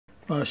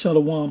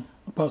Shalom,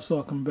 Apostle,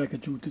 I'll come back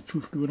at you with the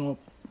truth, giving all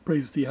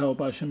praise to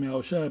Yahweh, Hashem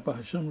Yahushai,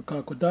 Hashem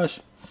Kodash.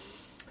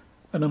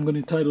 And I'm going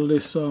to entitle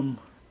this or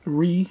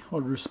the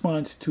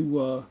response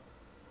to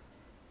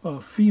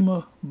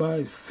FEMA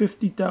buys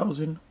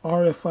 50,000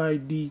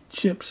 RFID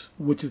chips,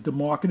 which is the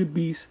mark of the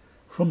beast,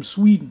 from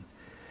Sweden.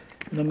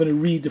 And I'm going to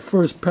read the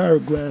first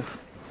paragraph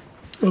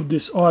of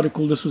this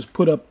article. This was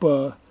put up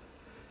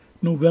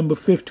November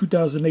 5th,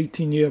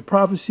 2018, Year of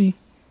Prophecy.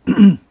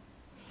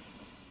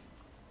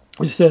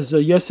 It says,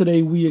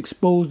 yesterday we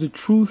exposed the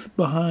truth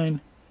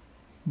behind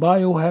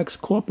Biohacks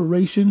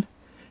Corporation,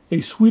 a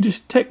Swedish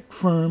tech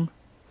firm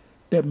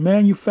that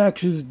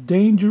manufactures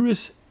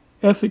dangerous,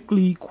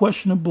 ethically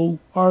questionable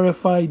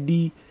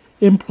RFID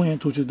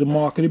implants, which is the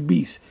mark of the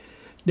beast,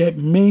 that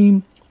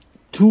maim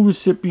two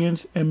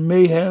recipients and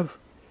may have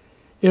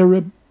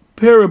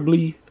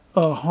irreparably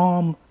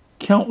harm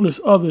countless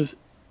others.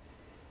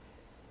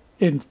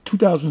 In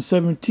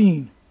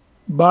 2017,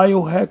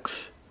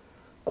 Biohacks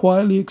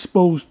quietly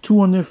exposed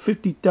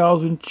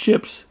 250,000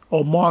 chips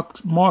or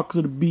marks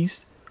of the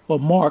beast or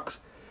marks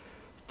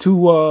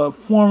to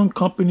foreign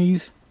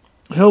companies,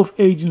 health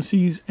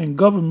agencies, and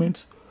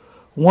governments.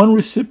 One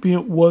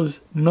recipient was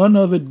none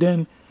other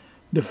than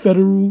the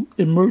Federal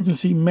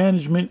Emergency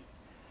Management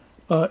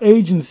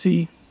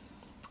Agency.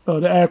 The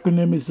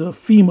acronym is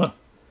FEMA,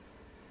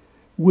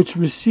 which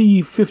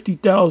received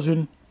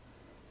 50,000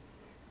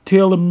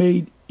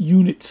 tailor-made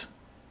units.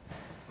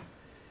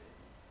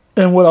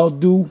 And what I'll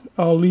do,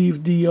 I'll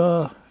leave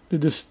the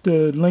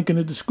link in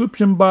the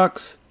description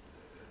box.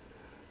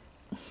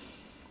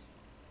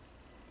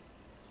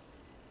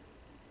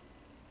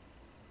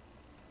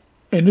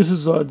 And this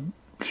is a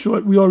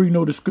short, we already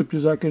know the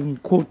scriptures. I can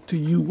quote to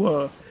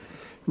you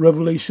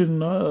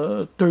Revelation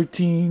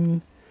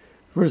 13,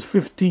 verse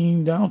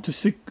 15 down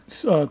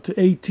to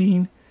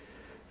 18.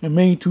 The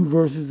main two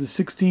verses, the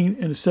 16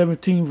 and the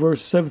 17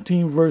 verse,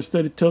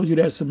 that it tells you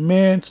that's a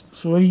man.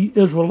 So any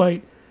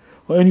Israelite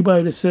or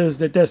anybody that says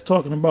that that's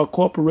talking about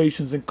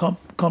corporations and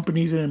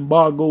companies and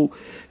embargo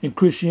and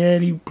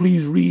Christianity,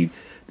 please read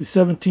the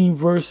 17th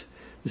verse.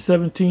 The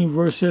 17th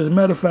verse says, as a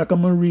matter of fact,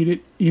 I'm going to read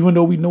it, even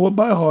though we know it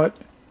by heart.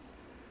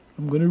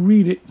 I'm going to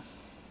read it.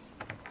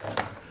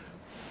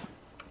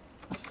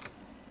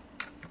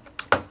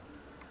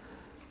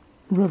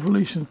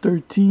 Revelation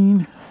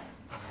 13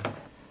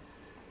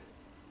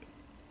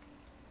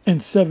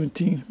 and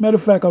 17. Matter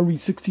of fact, I'll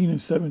read 16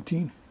 and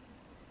 17.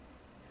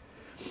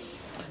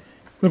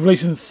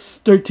 Revelation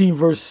 13,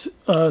 verse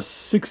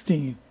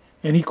 16.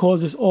 And he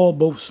calls us all,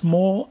 both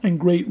small and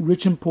great,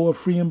 rich and poor,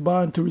 free and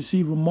bond, to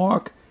receive a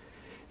mark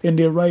in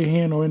their right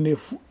hand or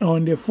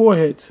on their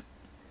foreheads.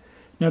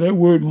 Now that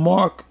word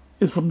mark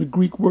is from the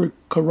Greek word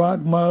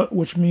charagma,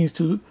 which means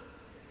to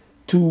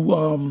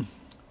for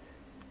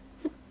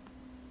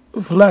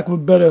lack of a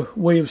better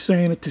way of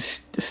saying it, to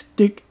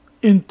stick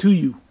into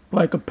you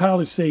like a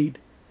palisade.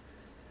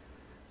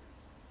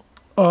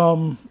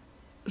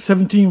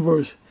 17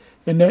 verse.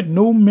 And that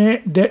no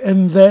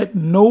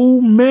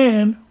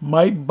man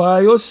might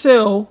buy or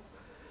sell,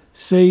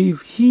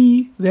 save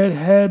he that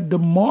had the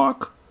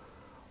mark,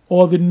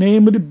 or the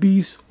name of the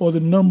beast, or the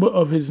number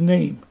of his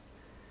name.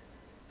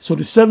 So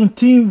the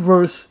 17th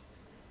verse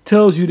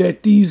tells you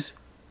that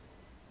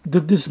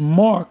this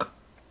mark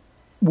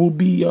will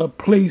be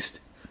placed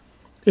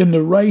in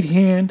the right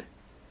hand.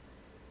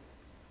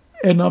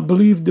 And I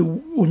believe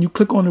when you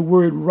click on the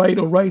word right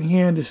or right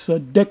hand, it's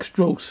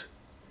dextrose,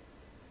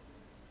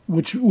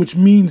 which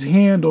means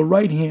hand or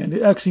right hand.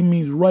 It actually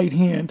means right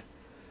hand,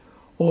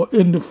 or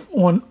in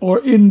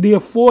their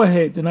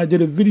forehead. And I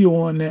did a video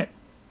on that.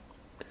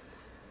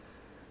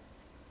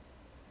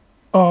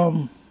 Let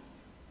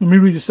me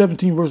read the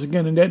 17th verse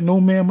again. And that no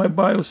man might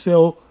buy or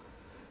sell,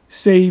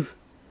 save.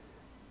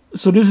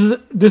 So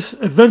this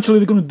eventually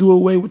they're going to do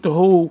away with the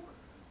whole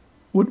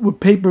with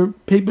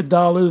paper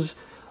dollars,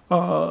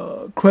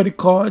 credit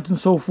cards, and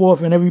so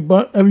forth. And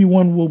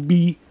everyone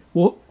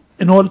will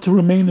in order to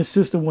remain in the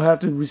system, will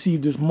have to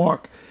receive this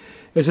mark.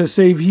 It says,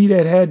 save he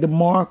that had the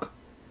mark.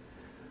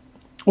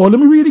 Or let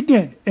me read it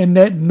again. And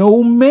that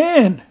no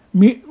man,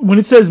 when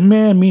it says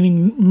man,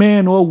 meaning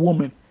man or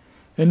woman,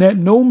 and that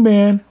no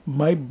man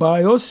might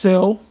buy or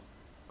sell,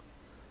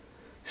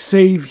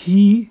 save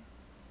he,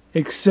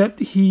 except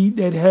he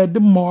that had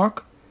the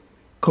mark,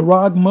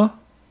 charagma,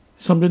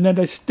 something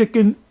that stick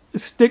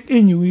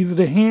in you, either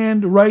the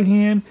hand, the right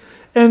hand,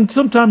 and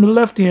sometimes the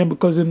left hand,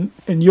 because in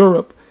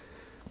Europe,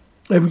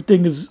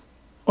 everything is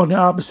on the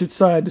opposite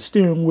side. The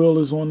steering wheel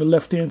is on the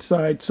left-hand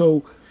side,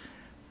 so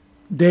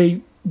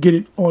they get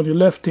it on the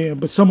left hand.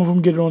 But some of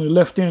them get it on the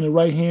left hand, the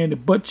right hand, the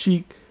butt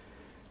cheek,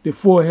 the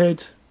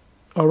foreheads.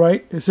 All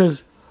right. It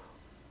says,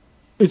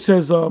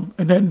 and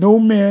that no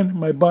man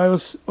might buy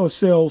or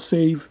sell,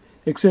 save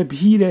except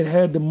he that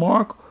had the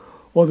mark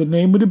or the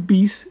name of the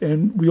beast,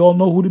 and we all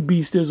know who the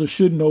beast is or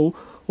should know,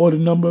 or the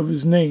number of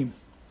his name.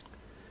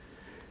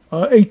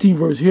 18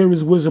 verse, here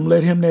is wisdom.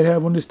 Let him that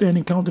have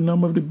understanding count the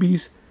number of the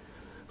beast,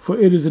 for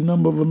it is the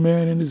number of a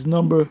man, and his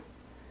number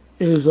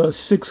is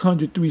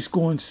 600, 3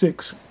 score and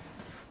 6.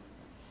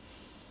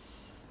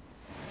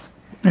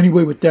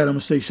 Anyway, with that, I'm going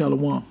to say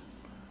shalom.